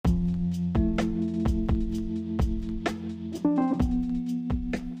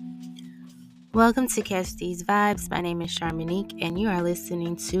Welcome to Catch These Vibes. My name is Charmonique, and you are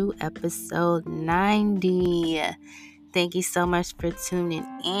listening to episode 90. Thank you so much for tuning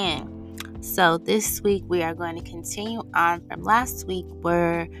in. So, this week we are going to continue on from last week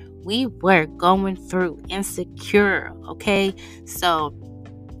where we were going through Insecure. Okay, so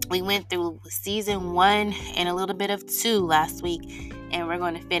we went through season 1 and a little bit of 2 last week, and we're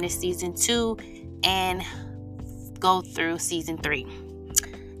going to finish season 2 and go through season 3.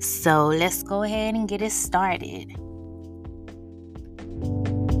 So let's go ahead and get it started.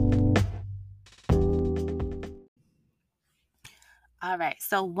 All right.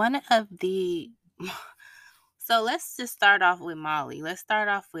 So let's just start off with Molly. Let's start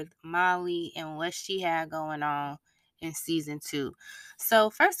off with Molly and what she had going on in season 2. So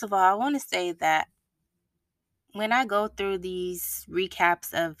first of all, I want to say that when I go through these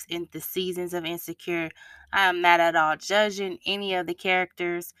recaps of in the seasons of Insecure, I am not at all judging any of the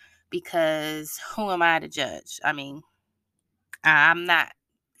characters because who am I to judge? I mean, I'm not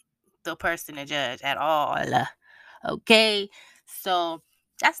the person to judge at all. Okay, so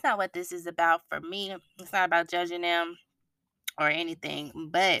that's not what this is about for me. It's not about judging them or anything,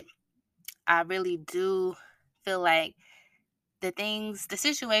 but I really do feel like the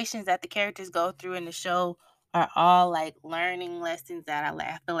situations that the characters go through in the show are all like learning lessons that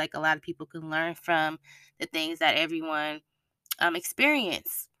I feel like a lot of people can learn from the things that everyone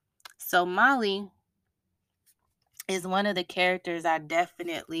experience. So Molly is one of the characters I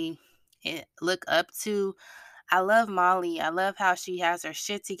definitely look up to. I love Molly. I love how she has her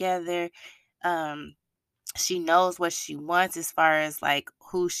shit together. Um, she knows what she wants as far as like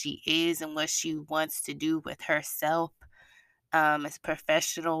who she is and what she wants to do with herself, as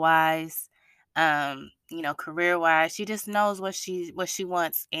professional wise, career wise. She just knows what she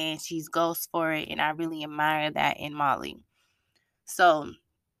wants and she goes for it. And I really admire that in Molly. So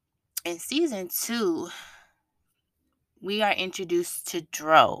in season 2, we are introduced to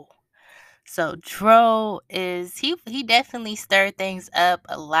Dro. So Dro he definitely stirred things up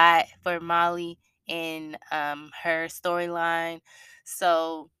a lot for Molly in her storyline.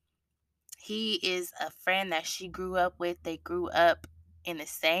 So he is a friend that she grew up with. They grew up in the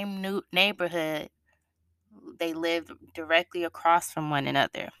same new neighborhood. They lived directly across from one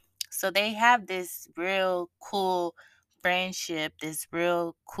another. So they have this real cool friendship, this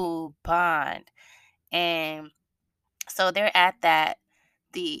real cool bond. And so they're at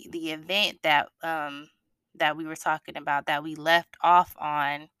the event that we were talking about that we left off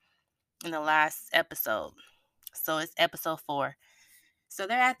on in the last episode. So it's episode 4. So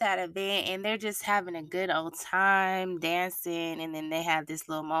they're at that event and they're just having a good old time dancing, and then they have this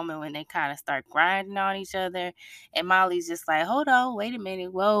little moment when they kind of start grinding on each other, and Molly's just like, "Hold on, wait a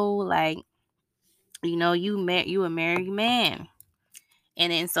minute, whoa, like you a married man."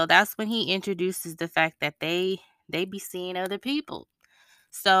 And then so that's when he introduces the fact that they be seeing other people.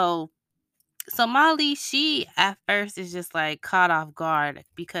 So Molly, she at first is just like caught off guard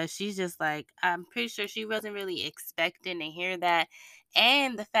because she's just like, I'm pretty sure she wasn't really expecting to hear that.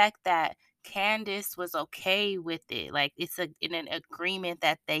 And the fact that Candace was okay with it, like it's in an agreement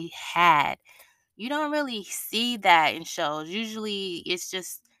that they had. You don't really see that in shows. Usually it's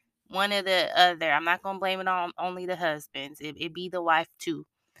just one or the other. I'm not gonna blame it on only the husbands. It be the wife too.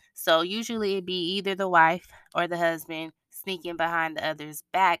 So usually it be either the wife or the husband sneaking behind the other's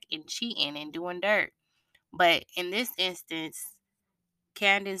back and cheating and doing dirt. But in this instance,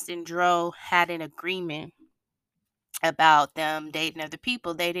 Candace and Dro had an agreement about them dating other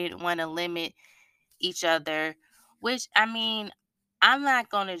people. They didn't want to limit each other, which I mean, I'm not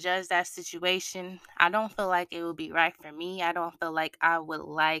going to judge that situation. I don't feel like it would be right for me. I don't feel like I would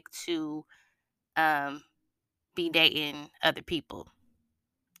like to um, be dating other people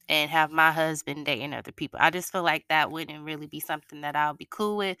and have my husband dating other people. I just feel like that wouldn't really be something that I'll be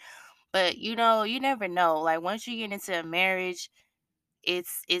cool with. But you never know. Like once you get into a marriage,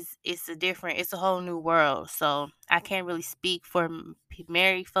 it's a whole new world. So I can't really speak for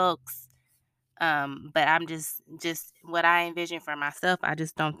married folks. But I'm just what I envision for myself. I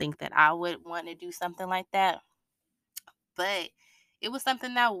just don't think that I would want to do something like that. But it was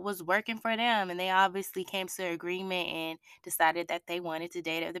something that was working for them, and they obviously came to an agreement and decided that they wanted to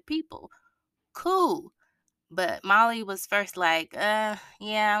date other people. Cool. But Molly was first like, yeah,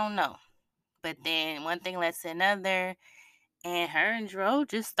 I don't know. But then one thing led to another, and her and Dro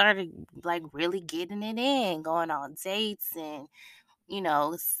just started like really getting it in, going on dates and,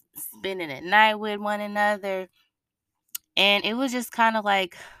 spending the night with one another. And it was just kind of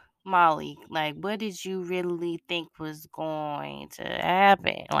like, Molly, like, what did you really think was going to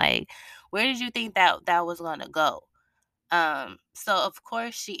happen? Like, where did you think that was going to go? So of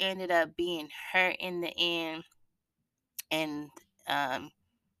course she ended up being hurt in the end, and um,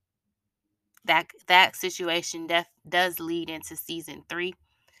 that situation does lead into season 3.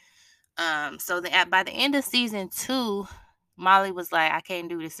 So by the end of season 2, Molly was like, I can't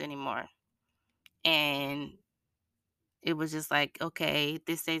do this anymore, and it was just like, okay,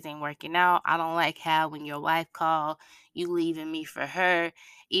 this days ain't working out. I don't like how when your wife called, you leaving me for her,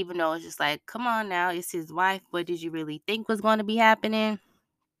 even though it's just like, come on now, it's his wife. What did you really think was going to be happening?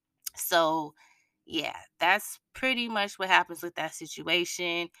 So, yeah, that's pretty much what happens with that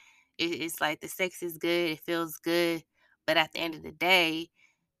situation. It's like the sex is good, it feels good, but at the end of the day,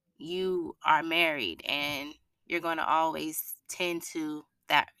 you are married and you're going to always tend to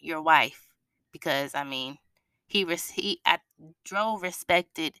that your wife, because I mean, Joe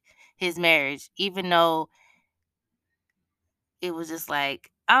respected his marriage, even though it was just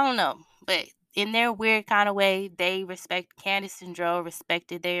like, I don't know, but in their weird kind of way, Candace and Joe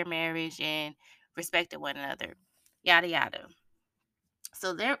respected their marriage and respected one another. Yada yada.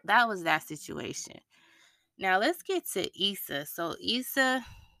 So that was that situation. Now let's get to Issa. So Issa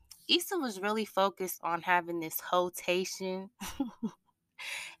was really focused on having this hotation.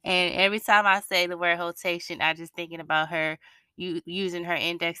 And every time I say the word hotation, I just thinking about her using her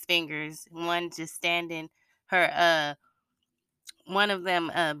index fingers, one just standing her one of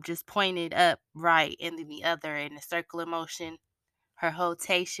them just pointed up right, and then the other in a circular motion. Her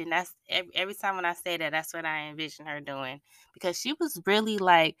hotation. That's every time when I say that, that's what I envision her doing, because she was really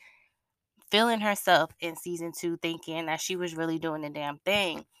like feeling herself in season 2, thinking that she was really doing the damn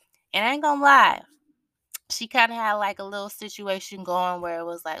thing. And I ain't gonna lie, she kind of had like a little situation going where it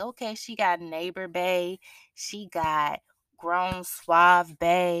was like, okay, she got neighbor Bay, she got grown suave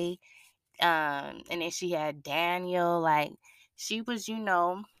Bay, and then she had Daniel. Like, she was,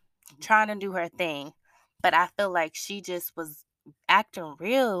 trying to do her thing, but I feel like she just was acting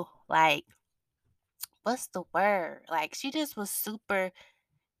real, like, what's the word? Like, she just was super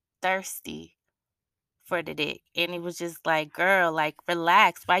thirsty for the dick. And it was just like, girl, like,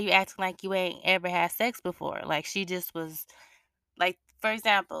 relax. Why you acting like you ain't ever had sex before? Like, she just was like, for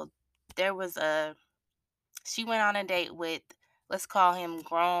example, there was she went on a date with, let's call him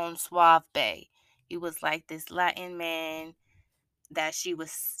grown suave Bay. He was like this Latin man that she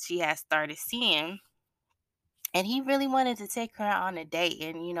had started seeing, and he really wanted to take her out on a date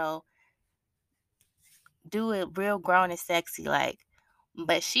and, do it real grown and sexy like.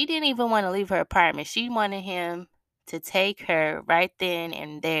 But she didn't even want to leave her apartment. She wanted him to take her right then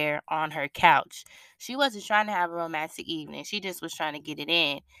and there on her couch. She wasn't trying to have a romantic evening. She just was trying to get it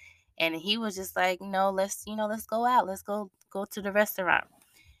in. And he was just like, no, let's go out. Let's go to the restaurant.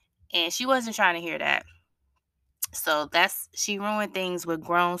 And she wasn't trying to hear that. So she ruined things with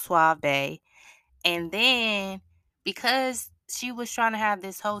grown suave. And then, because she was trying to have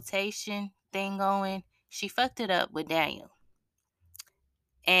this hotation thing going, she fucked it up with Daniel.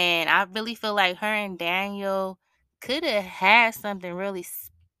 And I really feel like her and Daniel could have had something really,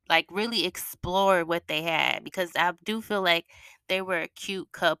 like, really explore what they had, because I do feel like they were a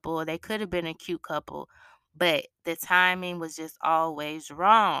cute couple. They could have been a cute couple, but the timing was just always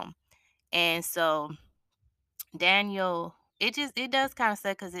wrong. And so Daniel, it does kind of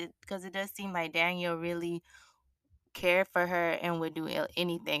suck, because it does seem like Daniel really cared for her and would do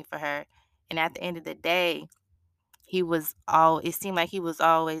anything for her. And at the end of the day, it seemed like he was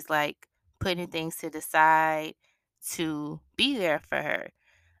always like putting things to the side to be there for her.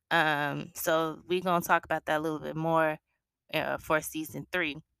 So we're gonna talk about that a little bit more for season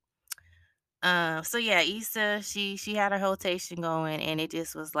 3. So yeah, Issa, she had her rotation going, and it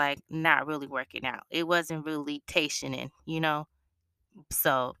just was like not really working out. It wasn't really tationing.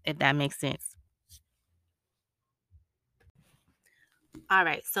 So if that makes sense. All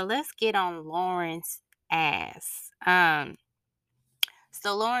right, so let's get on Lawrence ass.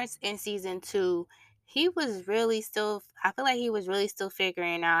 So Lawrence in season 2, he was really still, I feel like he was really still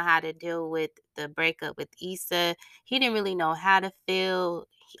figuring out how to deal with the breakup with Issa. He didn't really know how to feel.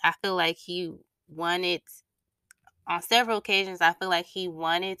 I feel like he wanted, on several occasions, I feel like he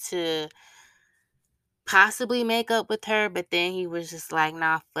wanted to possibly make up with her, but then he was just like,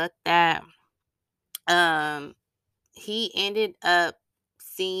 nah, fuck that. Um, he ended up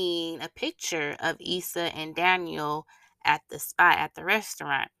seeing a picture of Issa and Daniel at the spot at the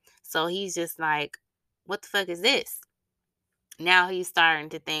restaurant. So he's just like, what the fuck is this? Now he's starting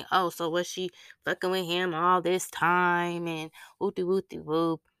to think, oh, so was she fucking with him all this time, and whoopty whoopty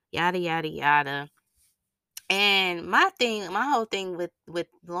whoop, yada yada yada. And my whole thing with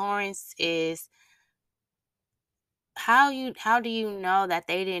Lawrence is, how do you know that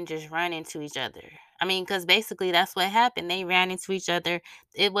they didn't just run into each other? I mean, because basically that's what happened. They ran into each other.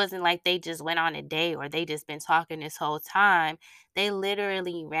 It wasn't like they just went on a date or they just been talking this whole time. They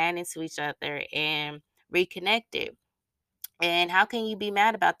literally ran into each other and reconnected. And how can you be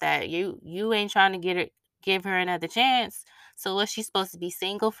mad about that? You ain't trying to give her another chance. So was she supposed to be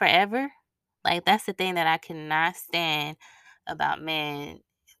single forever? Like that's the thing that I cannot stand about men.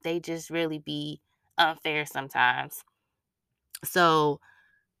 They just really be unfair sometimes. So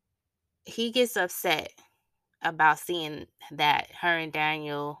he gets upset about seeing that her and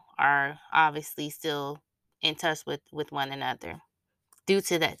Daniel are obviously still in touch with one another due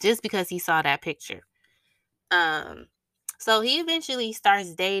to that, just because he saw that picture. Um, so he eventually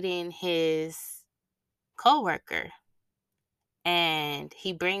starts dating his coworker, and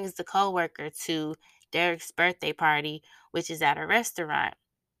he brings the coworker to Derek's birthday party, which is at a restaurant.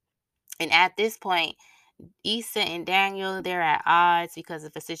 And at this point, Issa and Daniel, they're at odds because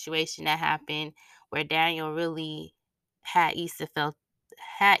of a situation that happened where Daniel really had Issa felt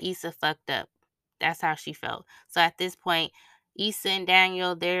had Issa fucked up. That's how she felt. So at this point, Issa and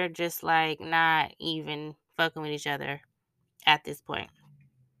Daniel, they're just like not even fucking with each other at this point,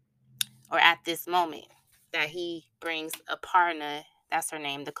 or at this moment that he brings a partner, that's her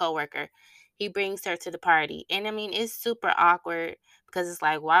name, the coworker. He brings her to the party. And I mean, it's super awkward because it's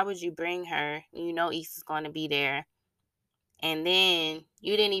like, why would you bring her? You know Issa's going to be there. And then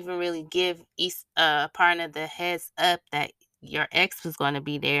you didn't even really give partner the heads up that your ex was going to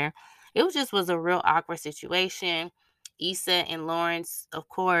be there. It was a real awkward situation. Issa and Lawrence, of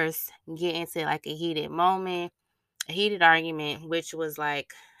course, get into like a heated argument, which was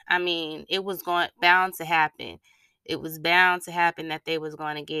like, I mean, it was going bound to happen. It was bound to happen that they was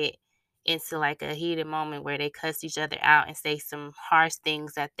going to get into like a heated moment where they cuss each other out and say some harsh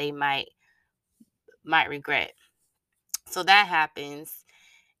things that they might regret. So that happens.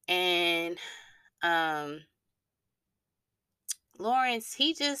 And um Lawrence,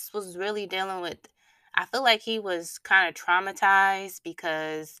 he just was really dealing with, I feel like he was kind of traumatized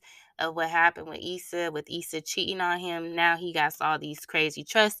because of what happened with Issa cheating on him. Now he got all these crazy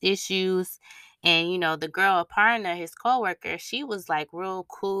trust issues. And, the girl, Aparna, his coworker, she was like real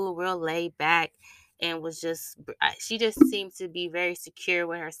cool, real laid back, and was just, she just seemed to be very secure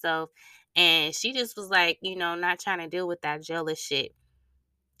with herself. And she just was like, not trying to deal with that jealous shit.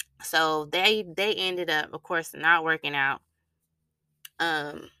 So they ended up, of course, not working out.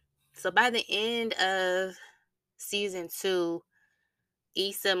 So by the end of season 2,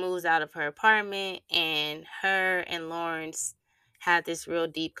 Issa moves out of her apartment, and her and Lawrence had this real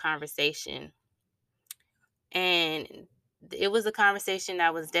deep conversation. And it was a conversation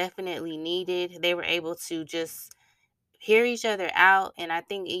that was definitely needed. They were able to just hear each other out, and I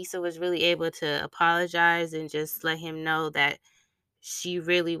think Issa was really able to apologize and just let him know that she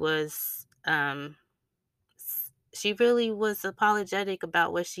really was she really was apologetic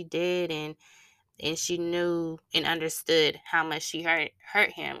about what she did, and she knew and understood how much she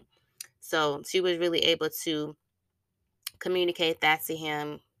hurt him. So she was really able to communicate that to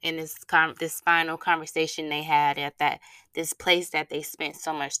him in this final conversation they had at this place that they spent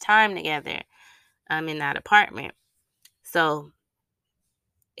so much time together in that apartment. So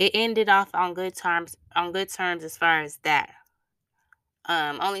it ended off on good terms as far as that.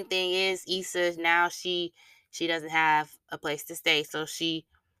 Only thing is, Issa now she doesn't have a place to stay, so she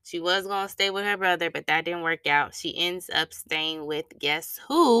was gonna stay with her brother, but that didn't work out. She ends up staying with, guess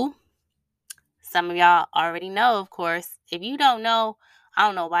who? Some of y'all already know, of course. If you don't know, I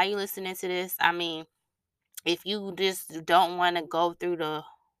don't know why you listening to this. I mean, if you just don't want to go through the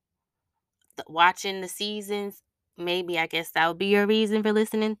watching the seasons, maybe I guess that would be your reason for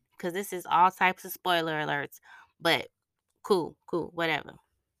listening, because this is all types of spoiler alerts. But cool, whatever.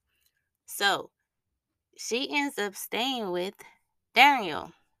 So she ends up staying with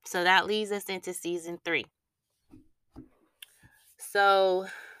Daniel. So that leads us into season 3. So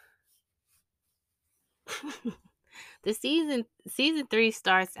the season 3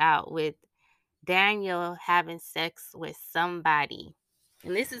 starts out with Daniel having sex with somebody.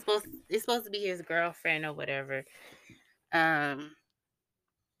 And this is supposed to be his girlfriend or whatever. Um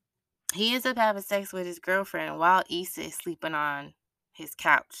he ends up having sex with his girlfriend while Issa is sleeping on his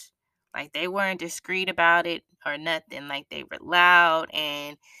couch. Like, they weren't discreet about it or nothing. Like, they were loud,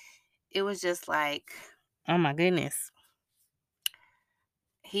 and it was just like, oh my goodness.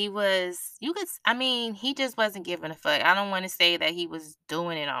 He just wasn't giving a fuck. I don't want to say that he was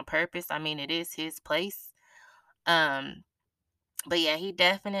doing it on purpose. I mean, it is his place. Um, but yeah, he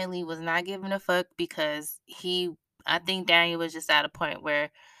definitely was not giving a fuck because I think Daniel was just at a point where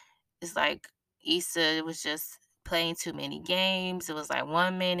it's like Issa was just playing too many games. It was like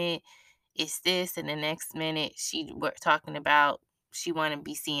 1 minute it's this, and the next minute we're talking about she want to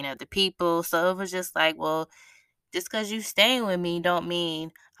be seeing other people. So it was just like, well, just because you staying with me don't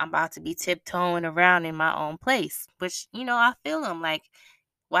mean I'm about to be tiptoeing around in my own place. Which, I feel him. Like,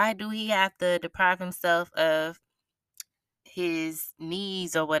 why do he have to deprive himself of his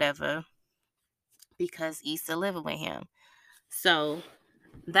needs or whatever because Issa living with him? So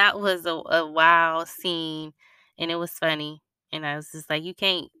that was a wild scene, and it was funny. And I was just like, you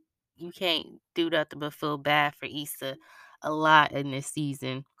can't do nothing but feel bad for Issa a lot in this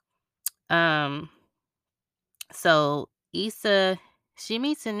season. Um, so Issa, she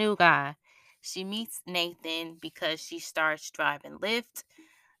meets a new guy. She meets Nathan because she starts driving Lyft.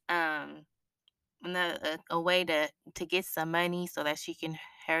 Um, a way to get some money so that she can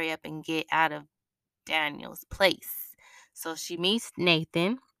hurry up and get out of Daniel's place. So she meets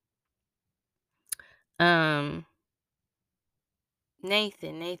Nathan. Um,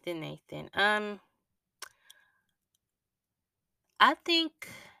 Nathan. I think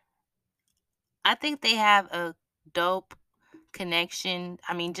I think they have a dope connection.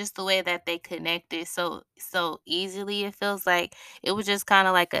 I mean, just the way that they connected so easily, it feels like it was just kind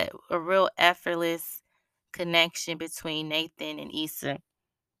of like a real effortless connection between Nathan and Issa.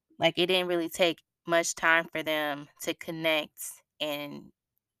 Like it didn't really take much time for them to connect, and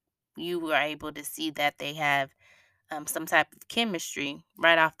you were able to see that they have some type of chemistry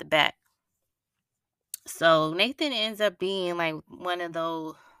right off the bat. So Nathan ends up being like one of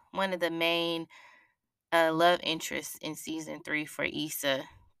the main love interests in season 3 for Issa,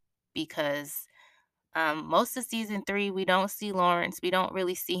 because most of season 3 we don't see Lawrence. We don't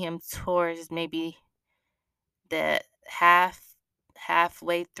really see him towards maybe the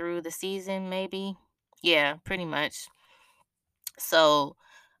halfway through the season, maybe. Yeah, pretty much. So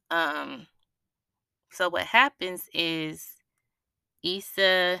um so what happens is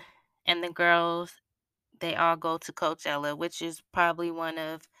Issa and the girls, they all go to Coachella, which is probably one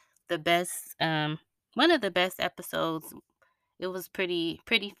of the best episodes. It was pretty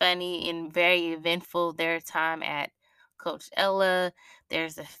funny and very eventful, their time at Coachella.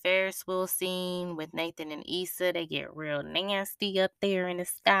 There's a Ferris wheel scene with Nathan and Issa. They get real nasty up there in the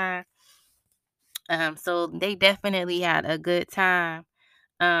sky. So they definitely had a good time.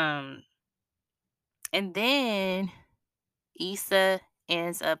 Um, and then Issa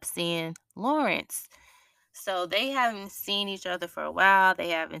ends up seeing Lawrence. So they haven't seen each other for a while. They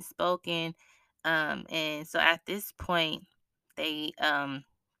haven't spoken. And so at this point, they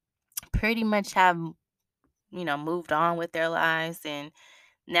pretty much have, moved on with their lives, and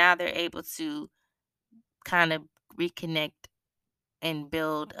now they're able to kind of reconnect and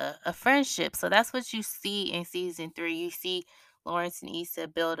build a friendship. So that's what you see in season 3. You see Lawrence and Issa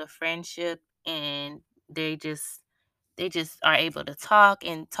build a friendship, and they just are able to talk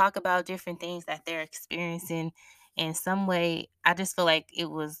about different things that they're experiencing in some way. I just feel like it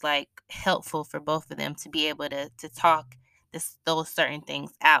was like helpful for both of them to be able to talk those certain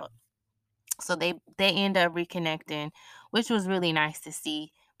things out. So they end up reconnecting, which was really nice to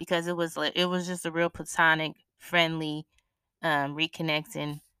see, because it was just a real platonic, friendly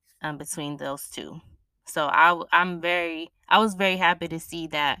reconnecting between those two. So I was very happy to see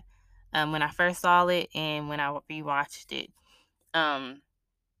that when I first saw it and when I rewatched it. Um,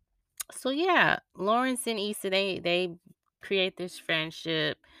 so yeah, Lawrence and Issa, they create this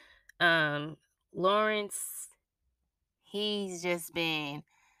friendship. Um, Lawrence, he's just been,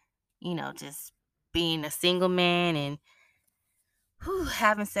 just being a single man and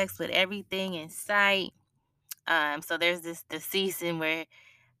having sex with everything in sight. So there's the season where,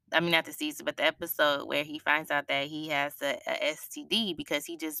 I mean, not the season, but the episode where he finds out that he has a STD because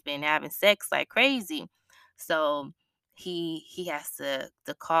he just been having sex like crazy. So he has to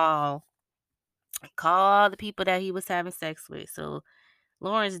call the people that he was having sex with. So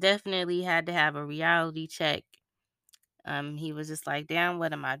Lawrence definitely had to have a reality check. He was just like, damn,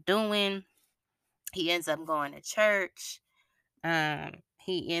 what am I doing? He ends up going to church.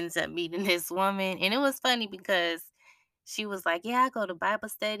 He ends up meeting this woman, and it was funny because she was like, "Yeah, I go to Bible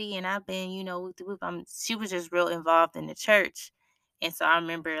study, and I've been, whoop de whoop." She was just real involved in the church, and so I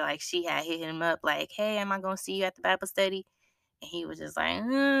remember like she had hit him up like, "Hey, am I gonna see you at the Bible study?" And he was just like,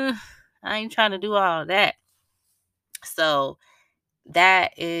 "I ain't trying to do all that." So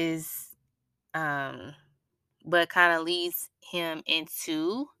that is what kind of leads him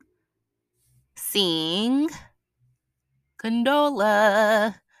into seeing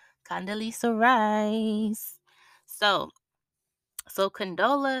Condola Rice. So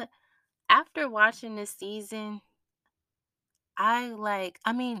Condola, after watching this season, I like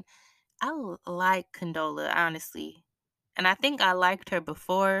Condola, honestly. And I think I liked her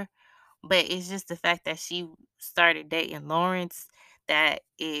before, But it's just the fact that she started dating Lawrence that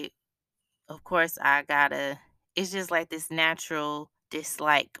it, of course, I gotta, it's just like this natural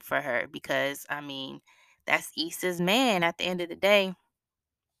dislike for her because, I mean, that's Issa's man at the end of the day.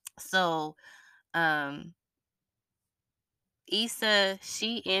 So, um, Issa,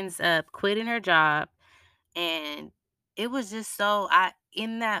 she ends up quitting her job, and it was just so, I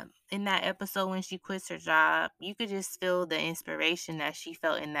in that episode when she quits her job, you could just feel the inspiration that she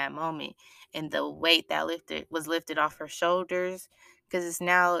felt in that moment and the weight that lifted off her shoulders, because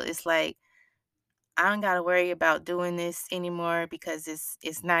it's like I don't got to worry about doing this anymore because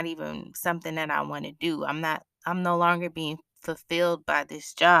it's not even something that I want to do. I'm no longer being fulfilled by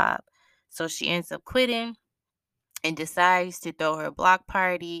this job. So she ends up quitting and decides to throw her block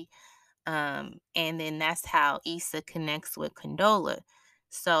party. And then that's how Issa connects with Condola.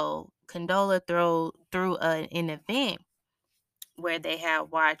 So Condola threw an event where they had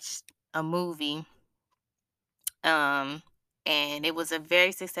watched a movie, um, and it was a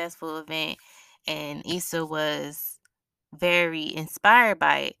very successful event, and Issa was very inspired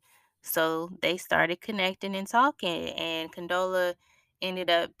by it. So they started connecting and talking, and Condola ended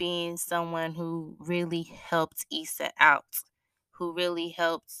up being someone who really helped Issa out, who really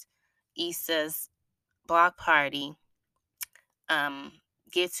helped Issa's block party um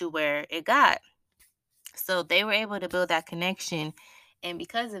get to where it got. So they were able to build that connection, and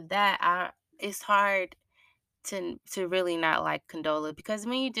because of that, I it's hard to really not like Condola, because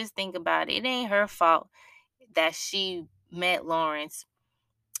when you just think about it, it ain't her fault that she met Lawrence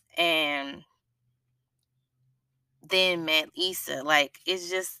and then met Issa. Like, it's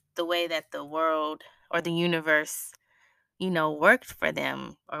just the way that the world or the universe, worked for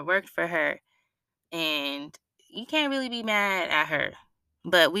them or worked for her. And you can't really be mad at her.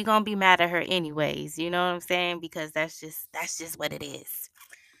 But we gonna be mad at her anyways, you know what I'm saying? Because that's just what it is.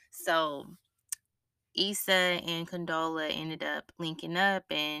 So Issa and Condola ended up linking up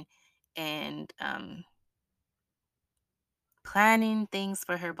and planning things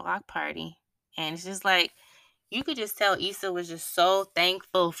for her block party. And it's just like you could just tell Issa was just so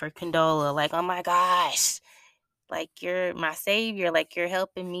thankful for Condola. Like, oh my gosh, like you're my savior. Like you're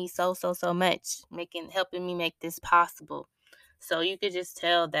helping me so much, helping me make this possible. So you could just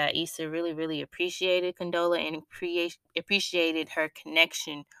tell that Issa really, really appreciated Condola and appreciated her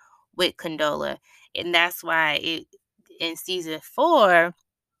connection with Condola. And that's why in season 4,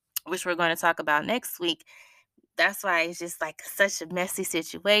 which we're going to talk about next week, that's why it's just like such a messy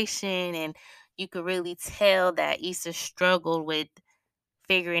situation. And you could really tell that Issa struggled with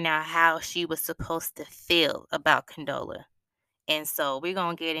figuring out how she was supposed to feel about Condola. And so we're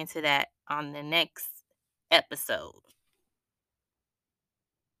going to get into that on the next episode.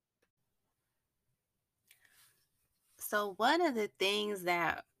 So, one of the things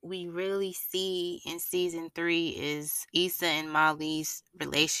that we really see in season 3 is Issa and Molly's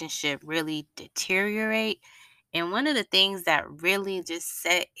relationship really deteriorate. And one of the things that really just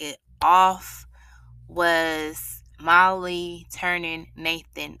set it off was Molly turning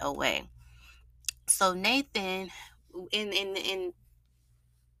Nathan away. So Nathan, in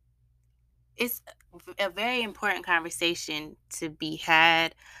it's a very important conversation to be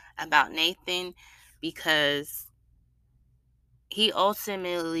had about Nathan, because he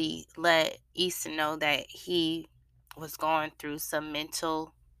ultimately let Issa know that he was going through some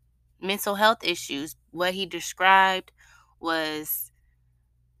mental health issues. What he described was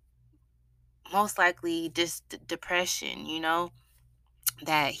most likely just depression,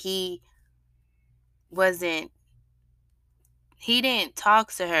 that wasn't he didn't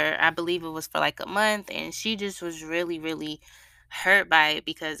talk to her. I believe it was for like a month, and she just was really, really hurt by it,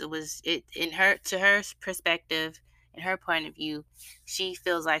 because it in her to her perspective, in her point of view, she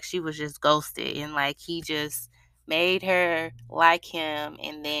feels like she was just ghosted, and like he just made her like him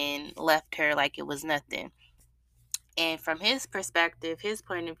and then left her like it was nothing. And from his perspective, his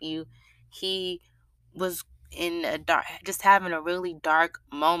point of view, he was in a dark, just having a really dark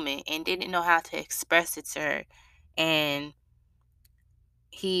moment and didn't know how to express it to her. And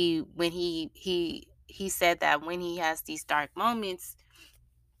he said that when he has these dark moments,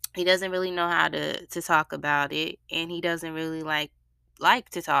 he doesn't really know how to talk about it, and he doesn't really like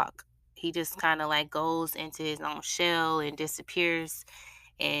to talk. He just kind of like goes into his own shell and disappears,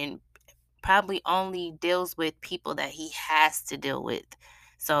 and probably only deals with people that he has to deal with.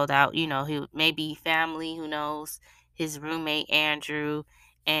 So that, he maybe family, who knows, his roommate Andrew,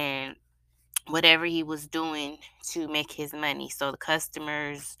 and whatever he was doing to make his money. So the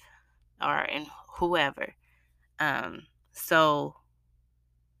customers and whoever. So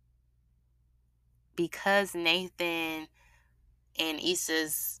because Nathan and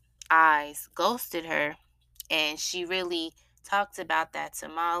Issa's eyes ghosted her, and she really talked about that to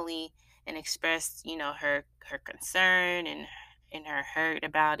Molly and expressed, her concern and her hurt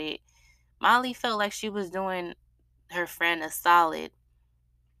about it. Molly felt like she was doing her friend a solid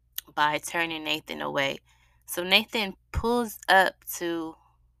by turning Nathan away. So Nathan pulls up to,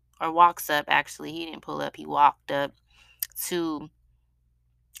 or walks up, actually, he didn't pull up, he walked up to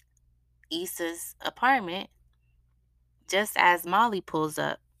Issa's apartment just as Molly pulls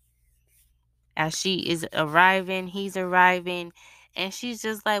up. As she is arriving, he's arriving, and she's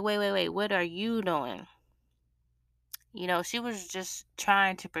just like, wait, wait, wait, what are you doing? She was just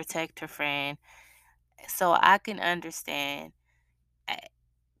trying to protect her friend. So I can understand, eh,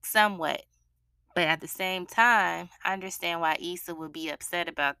 somewhat. But at the same time, I understand why Issa would be upset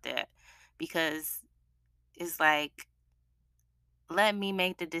about that, because it's like, let me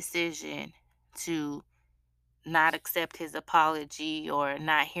make the decision to not accept his apology or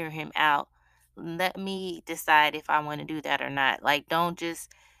not hear him out. Let me decide if I want to do that or not. Like, don't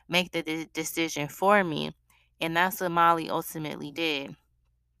just make the decision for me. And that's what Molly ultimately did.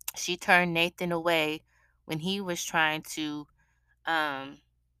 She turned Nathan away when um he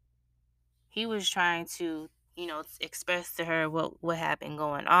was trying to express to her what had been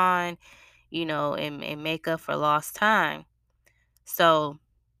going on, and make up for lost time. So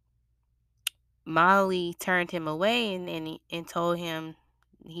Molly turned him away, and told him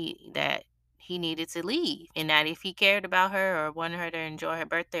that he needed to leave, and that if he cared about her or wanted her to enjoy her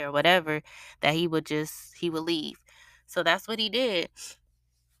birthday or whatever, that he would leave. So that's what he did.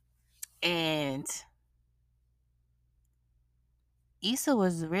 And Issa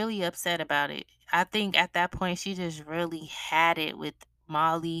was really upset about it. I think at that point she just really had it with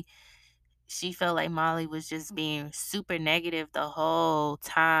Molly. She felt like Molly was just being super negative the whole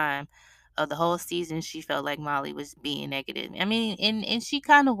time of the whole season. She felt like Molly was being negative. I mean, and she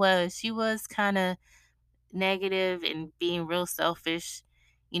kind of was. She was kind of negative and being real selfish.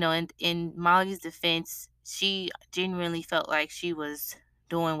 In Molly's defense, she genuinely felt like she was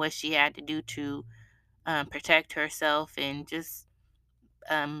doing what she had to do to protect herself and just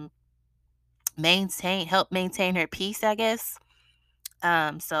um, help maintain her peace, I guess.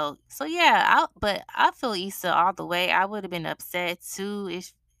 So yeah, but I feel Issa all the way. I would have been upset too,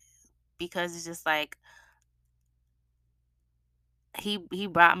 if because it's just like he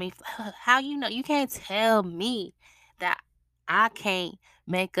brought me. How you can't tell me that I can't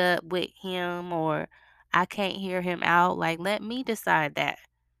make up with him, or I can't hear him out. Like, let me decide that.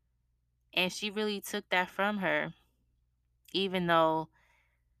 And she really took that from her, even though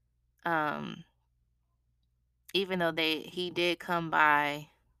um he did come by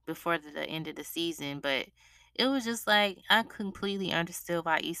before the end of the season. But it was just like, I completely understood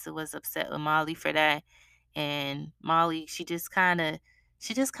why Issa was upset with Molly for that. And Molly, she just kind of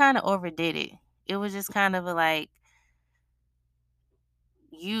overdid it. It was just kind of like,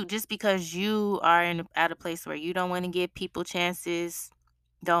 you just because you are at a place where you don't want to give people chances,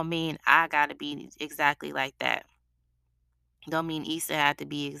 don't mean I gotta be exactly like that. Don't mean Issa had to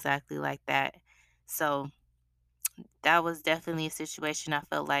be exactly like that. So that was definitely a situation I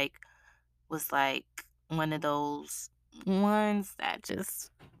felt like was like one of those ones that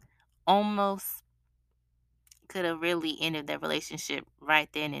just almost could have really ended their relationship right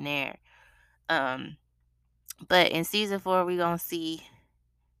then and there. Um, but in season 4, we're gonna see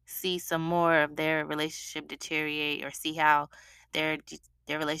some more of their relationship deteriorate, or see how their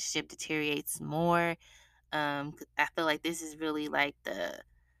relationship deteriorates more. 'Cause I feel like this is really like the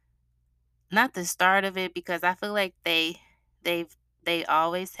not the start of it, because I feel like they've they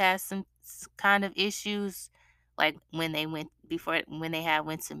always had some kind of issues. Like when they had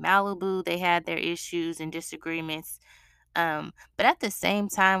went to Malibu, they had their issues and disagreements. But at the same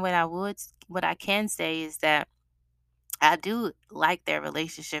time, what I can say is that I do like their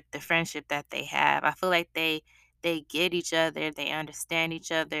relationship, the friendship that they have. I feel like they get each other, they understand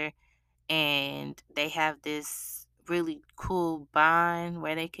each other, and they have this really cool bond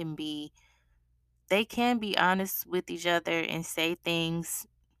where they can be honest with each other and say things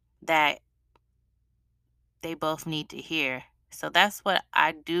that they both need to hear. So that's what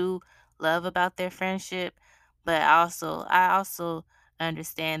I do love about their friendship. But I also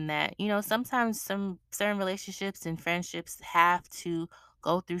understand that, sometimes some certain relationships and friendships have to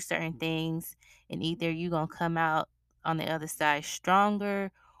go through certain things, and either you're gonna come out on the other side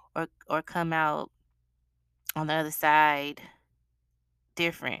stronger, or come out on the other side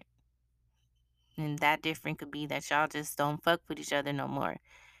different. And that different could be that y'all just don't fuck with each other no more.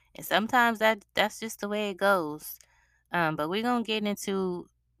 And sometimes that's just the way it goes. But we're gonna get into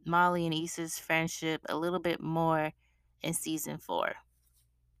Molly and Issa's friendship a little bit more in season 4.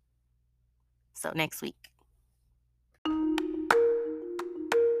 So next week.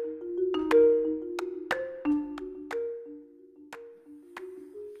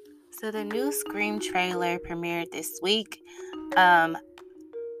 So the new Scream trailer premiered this week. I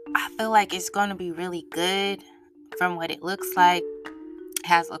feel like it's going to be really good from what it looks like. It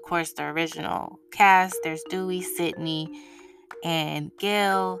has, of course, the original cast. There's Dewey, Sydney, and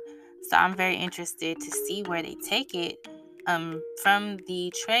Gail. So I'm very interested to see where they take it. From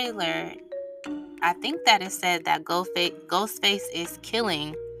the trailer, I think that it said that Ghostface is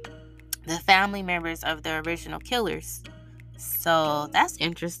killing the family members of the original killers. So that's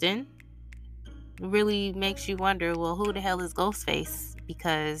interesting. Really makes you wonder, well, who the hell is Ghostface?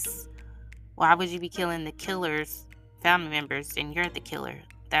 Because why would you be killing the killer's family members and you're the killer?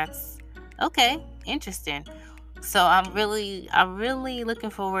 That's okay, interesting. So I'm really looking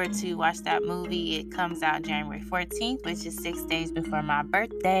forward to watch that movie. It comes out January 14th, which is 6 days before my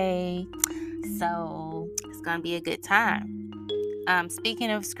birthday. So it's gonna be a good time. Speaking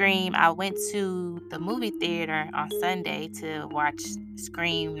of Scream, I went to the movie theater on Sunday to watch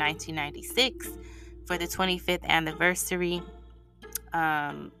Scream 1996 for the 25th anniversary.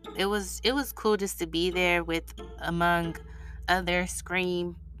 It was cool just to be there with among other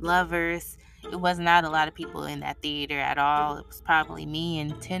Scream lovers. It was not a lot of people in that theater at all. It was probably me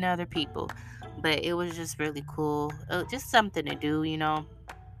and 10 other people, but it was just really cool. Just something to do, you know.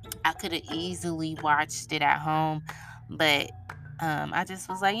 I could have easily watched it at home, but I just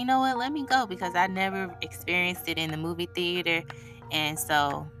was like, you know what, let me go because I never experienced it in the movie theater, and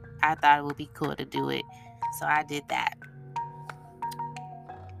so I thought it would be cool to do it. So I did that.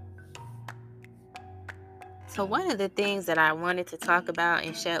 So one of the things that I wanted to talk about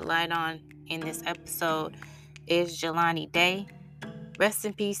and shed light on in this episode is Jelani Day. Rest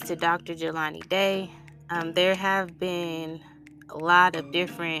in peace to Dr. Jelani Day. There have been a lot of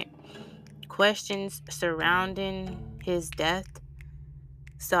different questions surrounding his death.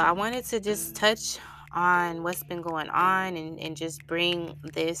 So I wanted to just touch on what's been going on and just bring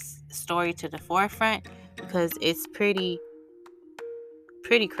this story to the forefront because it's pretty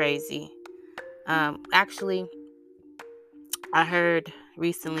crazy. Actually, I heard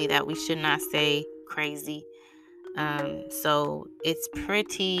recently that we should not say crazy. So it's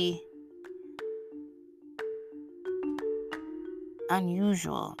pretty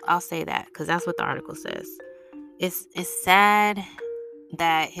unusual. I'll say that because that's what the article says. It's sad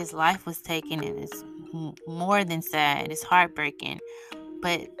that his life was taken, and it's more than sad. It's heartbreaking,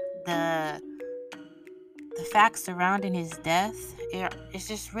 but the the facts surrounding his death, it's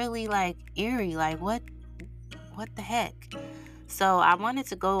just really like eerie. Like what the heck? So I wanted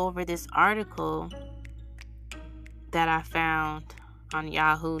to go over this article that I found on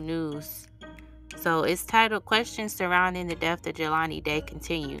Yahoo News. So it's titled "Questions Surrounding the Death of Jelani Day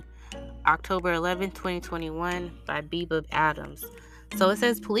Continue." October 11th, 2021 by Bebop Adams. So it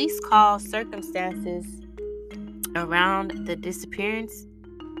says police call circumstances around the disappearance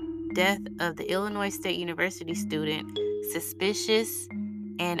death of the Illinois State University student suspicious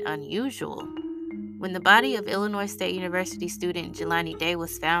and unusual. When the body of Illinois State University student Jelani Day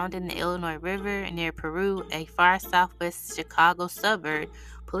was found in the Illinois River near Peru, a far southwest Chicago suburb,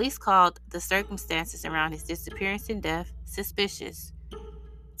 police called the circumstances around his disappearance and death suspicious.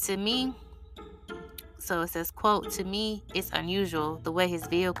 To me, So it says, quote, "To me, it's unusual the way his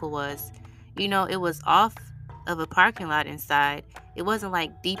vehicle was. You know, it was off of a parking lot inside. It wasn't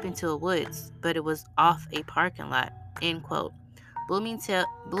like deep into a woods, but it was off a parking lot," end quote.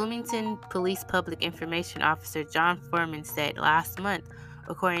 Bloomington Police Public Information Officer John Foreman said last month,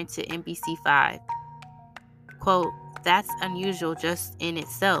 according to NBC5, quote, "That's unusual just in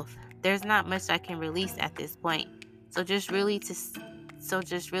itself. There's not much I can release at this point. So just really to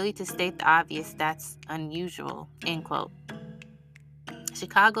state the obvious, that's unusual," end quote.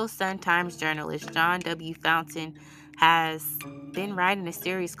 Chicago Sun-Times journalist John W. Fountain has been writing a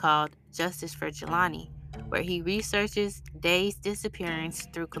series called Justice for Jelani, where he researches Day's disappearance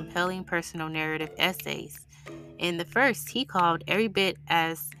through compelling personal narrative essays. In the first, he called every bit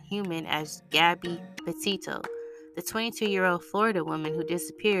as human as Gabby Petito, the 22-year-old Florida woman who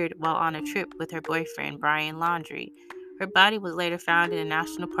disappeared while on a trip with her boyfriend, Brian Laundrie. Her body was later found in a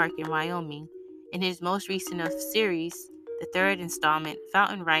national park in Wyoming. In his most recent of series, the third installment,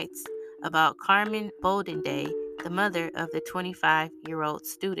 Fountain writes about Carmen Bolden Day, the mother of the 25-year-old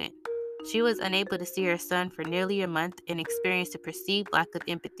student. She was unable to see her son for nearly a month and experienced a perceived lack of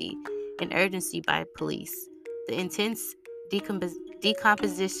empathy and urgency by police. The intense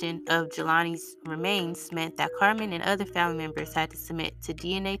decomposition of Jelani's remains meant that Carmen and other family members had to submit to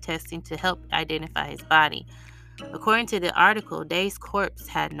DNA testing to help identify his body. According to the article, Day's corpse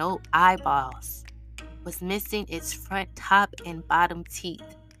had no eyeballs, was missing its front top and bottom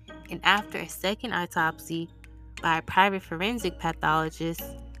teeth, and after a second autopsy by a private forensic pathologist,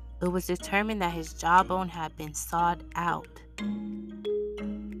 it was determined that his jawbone had been sawed out.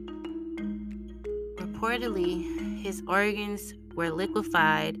 Reportedly, his organs were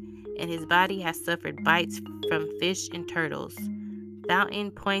liquefied and his body has suffered bites from fish and turtles.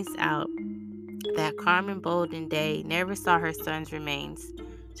 Fountain points out that Carmen Bolden Day never saw her son's remains.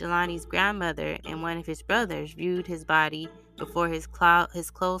 Jelani's grandmother and one of his brothers viewed his body before his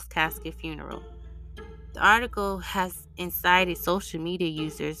closed casket funeral. The article has incited social media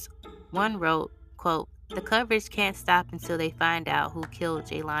users. One wrote, quote, "The coverage can't stop until they find out who killed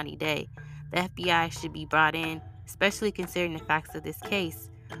Jelani Day. The FBI should be brought in, especially considering the facts of this case.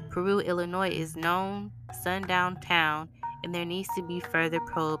 Peru, Illinois is known sundown town, and there needs to be further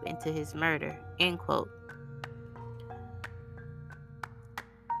probe into his murder." End quote.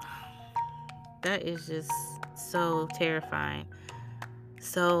 That is just so terrifying.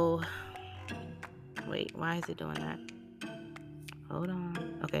 So, wait, why is it doing that? Hold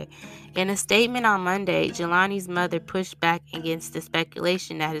on. Okay. In a statement on Monday, Jelani's mother pushed back against the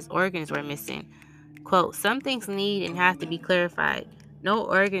speculation that his organs were missing. Quote, "Some things need and have to be clarified. No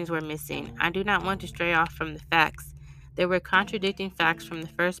organs were missing. I do not want to stray off from the facts. There were contradicting facts from the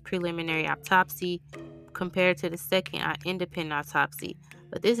first preliminary autopsy compared to the second independent autopsy.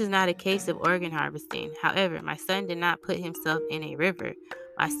 But this is not a case of organ harvesting. However, my son did not put himself in a river.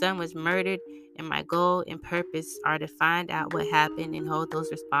 My son was murdered, and my goal and purpose are to find out what happened and hold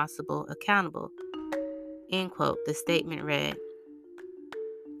those responsible accountable." End quote. The statement read.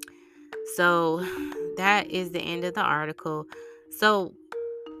 So that is the end of the article. So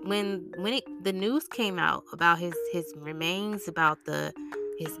when the news came out about his remains, about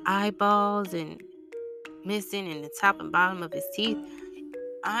his eyeballs and missing and the top and bottom of his teeth,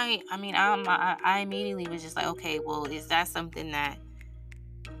 I immediately was just like, okay, well, is that something that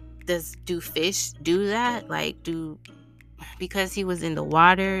do fish do that? Like, because he was in the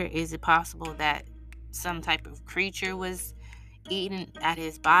water, is it possible that some type of creature was eating at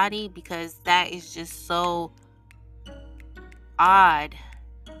his body? Because that is just so odd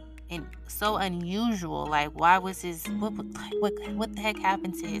and so unusual. Like, why was what the heck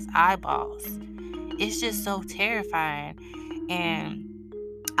happened to his eyeballs? It's just so terrifying, and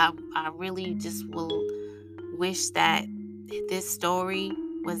I really just will wish that this story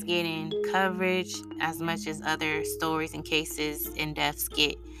was getting coverage as much as other stories and cases and deaths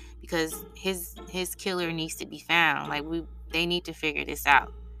get, because his killer needs to be found. Like, they need to figure this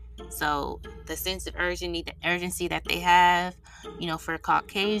out. So the sense of urgency that they have, for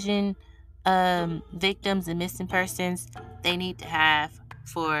Caucasian victims and missing persons, they need to have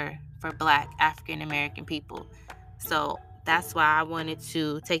for Black African American people. So that's why I wanted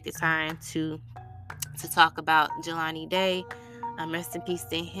to take the time to talk about Jelani Day. Rest in peace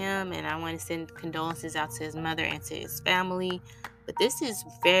to him, and I want to send condolences out to his mother and to his family. But this is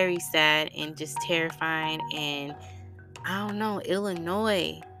very sad and just terrifying, and I don't know,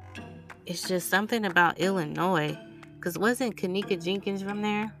 Illinois. It's just something about Illinois. Because wasn't Kanika Jenkins from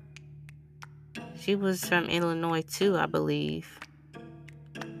there? She was from Illinois too, I believe.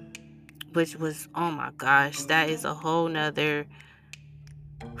 Which was, oh my gosh, that is a whole nother.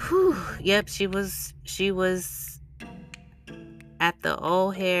 Whew. Yep, she was at the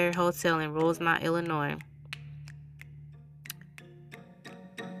O'Hare Hotel in Rosemont, Illinois.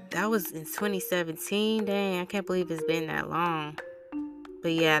 That was in 2017. Dang, I can't believe it's been that long.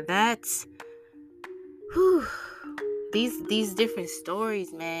 But yeah, that's whew, these different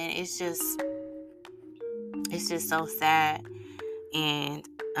stories, man. It's just so sad. And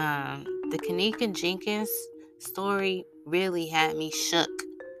the Kanika Jenkins story really had me shook.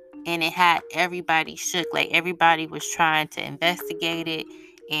 And it had everybody shook. Like, everybody was trying to investigate it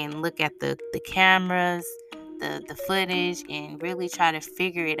and look at the cameras, the footage, and really try to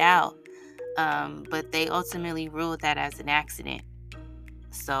figure it out. But they ultimately ruled that as an accident.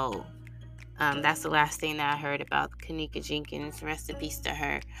 So that's the last thing that I heard about Kanika Jenkins. Rest in peace to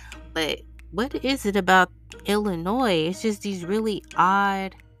her. But what is it about Illinois? It's just these really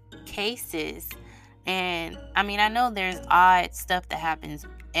odd cases. And I know there's odd stuff that happens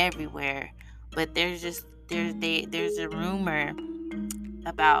everywhere, but there's a rumor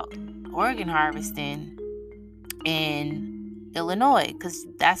about organ harvesting in Illinois, because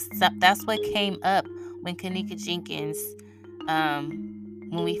that's what came up when Kanika Jenkins,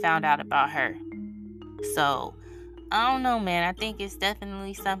 when we found out about her. So I don't know, man. I think it's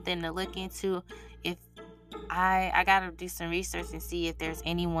definitely something to look into. If I gotta do some research and see if there's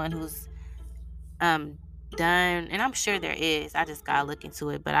anyone who's done, and I'm sure there is. I just gotta look into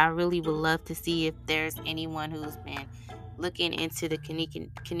it. But I really would love to see if there's anyone who's been looking into the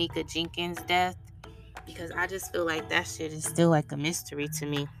Kanika Jenkins death, because I just feel like that shit is still like a mystery to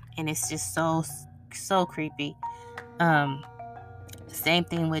me, and it's just so creepy. Um, Same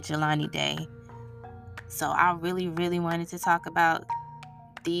thing with Jelani Day. So I really wanted to talk about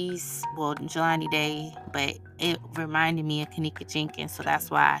Jelani Day, but it reminded me of Kanika Jenkins, so that's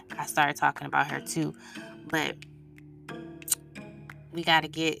why I started talking about her too. But we got to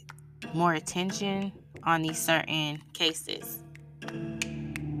get more attention on these certain cases.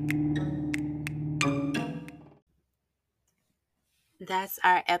 That's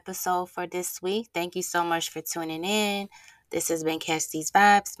our episode for this week. Thank you so much for tuning in. This has been Catch These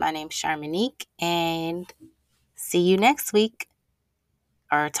Vibes. My name's Charmonique, and see you next week,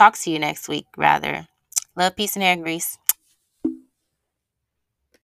 or talk to you next week, rather. Love, peace, and hair grease.